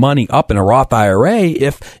building money up in a Roth IRA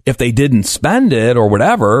if they didn't spend it or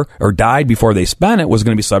whatever, or died before they spent it, was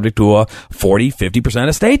going to be subject to a 40-50%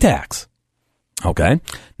 estate tax. Okay.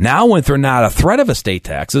 Now, if they're not a threat of estate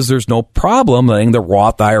taxes, there's no problem letting the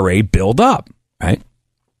Roth IRA build up, right?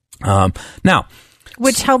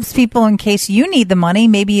 Which helps people in case you need the money.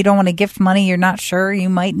 Maybe you don't want to gift money you're not sure you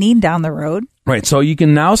might need down the road. Right. So you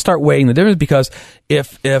can now start weighing the difference, because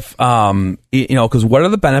because what are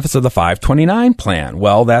the benefits of the 529 plan?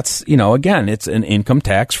 Well, that's, again, it's an income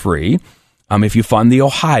tax free. If you fund the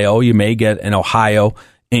Ohio, you may get an Ohio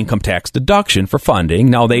income tax deduction for funding.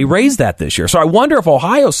 Now, they raised that this year. So I wonder if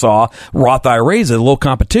Ohio saw Roth IRAs as a little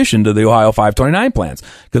competition to the Ohio 529 plans.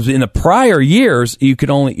 Because in the prior years, you could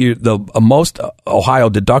the most Ohio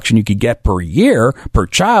deduction you could get per year per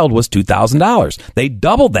child was $2,000. They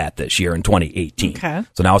doubled that this year in 2018. Okay.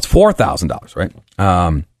 So now it's $4,000, right?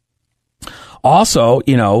 Also,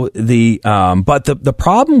 the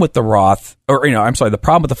problem with the Roth, the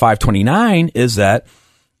problem with the 529 is that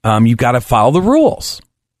you've got to follow the rules.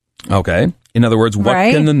 Okay. In other words,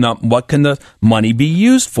 what can the money be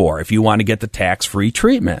used for if you want to get the tax-free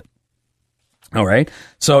treatment? All right.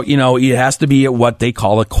 So, it has to be at what they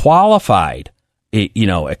call a qualified,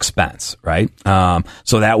 expense, right?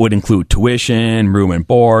 So that would include tuition, room and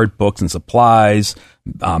board, books and supplies,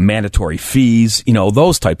 mandatory fees,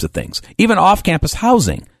 those types of things. Even off-campus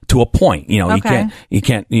housing to a point. You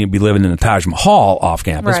can't be living in the Taj Mahal off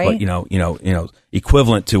campus, right. But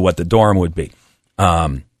equivalent to what the dorm would be.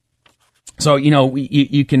 So,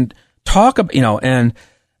 you can talk about,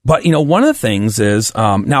 but one of the things is,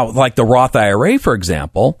 now, like the Roth IRA, for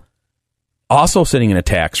example, also sitting in a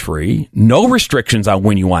tax-free, no restrictions on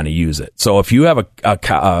when you want to use it. So if you have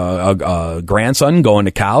a grandson going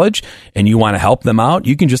to college and you want to help them out,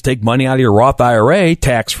 you can just take money out of your Roth IRA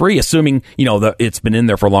tax-free, assuming, that it's been in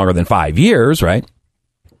there for longer than 5 years, right?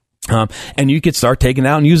 And you could start taking it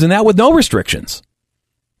out and using that with no restrictions.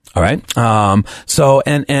 All right. So,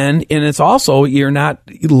 and it's also, you're not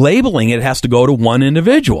labeling it has to go to one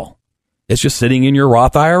individual. It's just sitting in your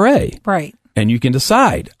Roth IRA. Right. And you can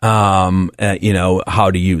decide, how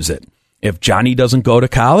to use it. If Johnny doesn't go to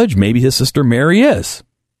college, maybe his sister Mary is.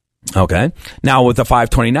 Okay. Now with the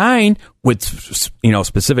 529, with,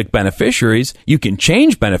 specific beneficiaries, you can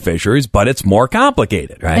change beneficiaries, but it's more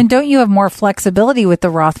complicated, right? And don't you have more flexibility with the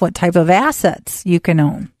Roth, what type of assets you can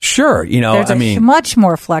own? Sure. There's much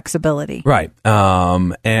more flexibility. Right.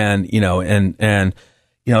 So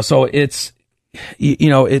it's,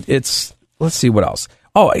 it's, let's see what else.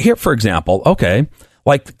 Oh, here, for example, okay,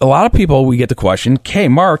 like a lot of people, we get the question, okay,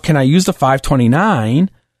 Mark, can I use the 529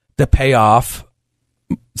 to pay off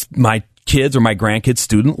my kids or my grandkids'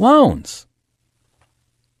 student loans?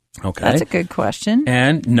 Okay. That's a good question.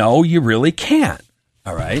 And no, you really can't.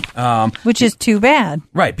 All right. Which is too bad.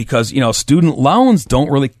 Right. Because, student loans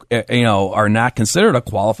don't really, are not considered a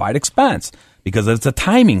qualified expense because it's a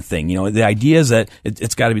timing thing. The idea is that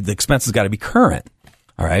it's got to be, the expense has got to be current.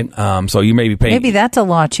 All right. So you may be paying. Maybe that's a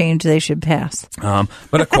law change they should pass.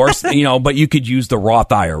 But of course, but you could use the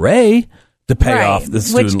Roth IRA to pay off the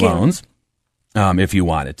student loans if you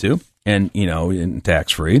wanted to, and, in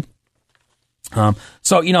tax free. So,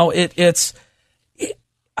 it's,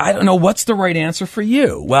 I don't know what's the right answer for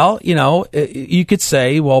you. Well, you could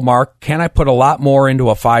say, well, Mark, can I put a lot more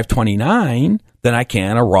into a 529 than I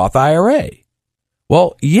can a Roth IRA?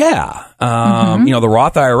 Well, yeah. The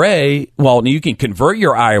Roth IRA, well, you can convert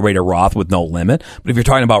your IRA to Roth with no limit. But if you're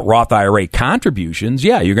talking about Roth IRA contributions,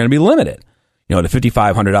 yeah, you're going to be limited, to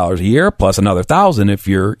 $5,500 a year plus another $1,000 if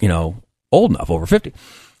you're, old enough, over 50.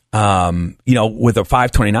 With a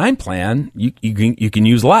 529 plan, you can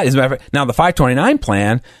use a lot. As a matter of fact, now the 529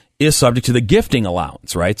 plan is subject to the gifting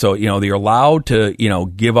allowance, right? So, you're allowed to,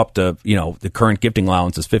 give up to, the current gifting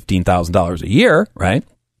allowance is $15,000 a year, right?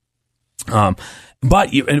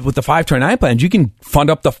 But with the 529 plans, you can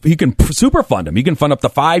you can super fund them. You can fund up to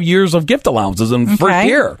 5 years of gift allowances in the first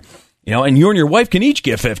year, and you and your wife can each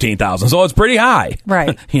give $15,000. So it's pretty high,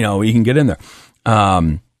 right? You can get in there.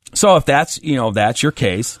 So if that's, that's your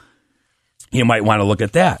case, you might want to look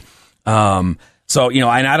at that. So,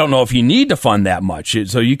 and I don't know if you need to fund that much.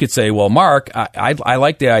 So you could say, well, Mark, I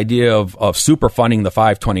like the idea of super funding the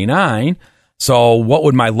 529. So what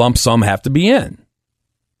would my lump sum have to be in?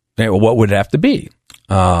 What would it have to be?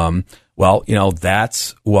 Well,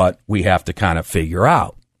 that's what we have to kind of figure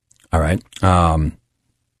out. All right.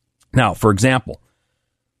 Now, for example,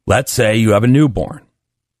 let's say you have a newborn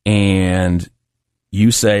and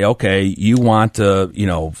you say, okay, you want to,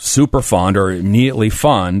 super fund or immediately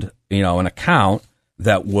fund, an account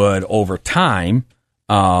that would over time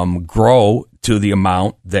grow to the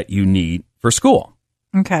amount that you need for school.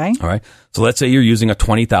 Okay. All right. So let's say you're using a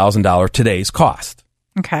 $20,000 today's cost.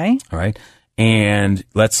 Okay. All right. And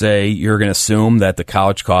let's say you're going to assume that the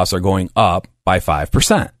college costs are going up by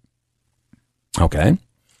 5%. Okay.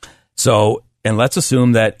 So, and let's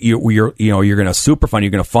assume that you're going to superfund,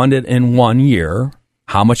 you're going to fund it in 1 year.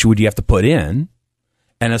 How much would you have to put in?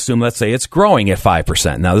 And assume, let's say it's growing at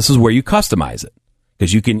 5%. Now, this is where you customize it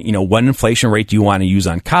because you can, what inflation rate do you want to use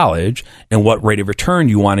on college and what rate of return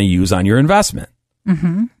do you want to use on your investment?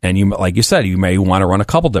 Mm-hmm. And you, like you said, you may want to run a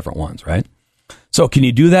couple different ones, right? So can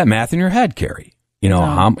you do that math in your head, Carrie?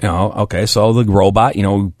 Okay, so the robot,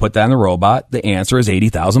 put that in the robot. The answer is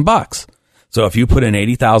 $80,000. So if you put in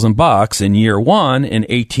 $80,000 in year one, in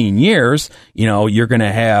 18 years, you're going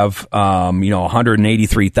to have,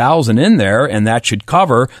 $183,000 in there, and that should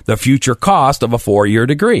cover the future cost of a 4-year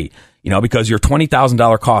degree. Because your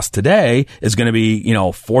 $20,000 cost today is going to be,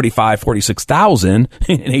 $46,000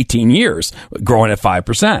 in 18 years, growing at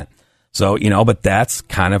 5%. So, but that's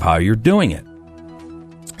kind of how you're doing it.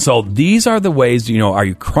 So these are the ways, are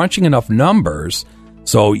you crunching enough numbers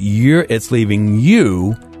so it's leaving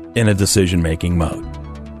you in a decision-making mode?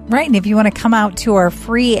 Right. And if you want to come out to our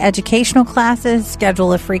free educational classes,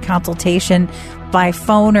 schedule a free consultation by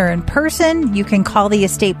phone or in person, you can call the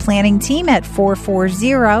estate planning team at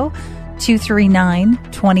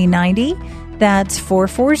 440-239-2090. That's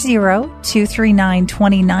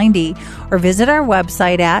 440-239-2090. Or visit our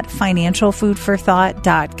website at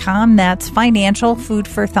financialfoodforthought.com. That's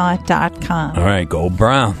financialfoodforthought.com. All right, go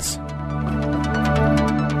Browns.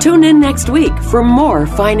 Tune in next week for more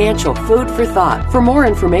financial food for thought. For more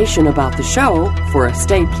information about the show, for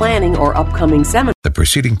estate planning or upcoming seminars, The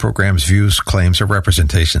preceding program's views, claims, or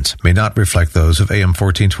representations may not reflect those of AM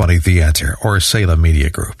 1420 The Answer or Salem Media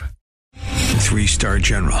Group. 3-star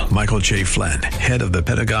General Michael J. Flynn, head of the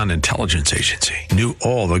Pentagon Intelligence Agency, knew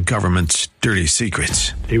all the government's dirty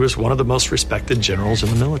secrets. He was one of the most respected generals in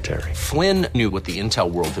the military. Flynn knew what the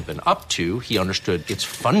intel world had been up to. He understood its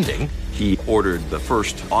funding. He ordered the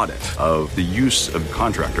first audit of the use of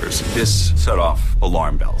contractors. This set off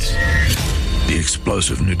alarm bells. The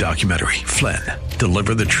explosive new documentary, Flynn,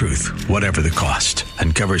 Deliver the Truth, Whatever the Cost,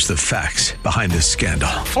 uncovers the facts behind this scandal.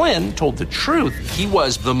 Flynn told the truth. He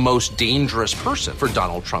was the most dangerous person for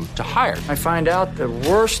Donald Trump to hire. I find out the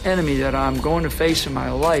worst enemy that I'm going to face in my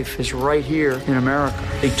life is right here in America.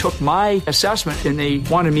 They took my assessment and they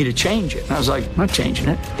wanted me to change it. And I was like, I'm not changing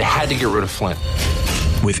it. They had to get rid of Flynn.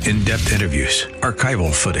 With in-depth interviews,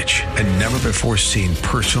 archival footage, and never-before-seen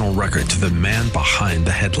personal records of the man behind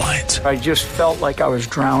the headlines. I just felt like I was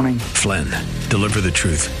drowning. Flynn, Deliver the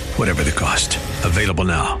Truth, Whatever the Cost. Available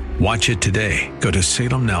now. Watch it today. Go to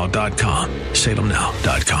salemnow.com.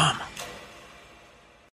 salemnow.com.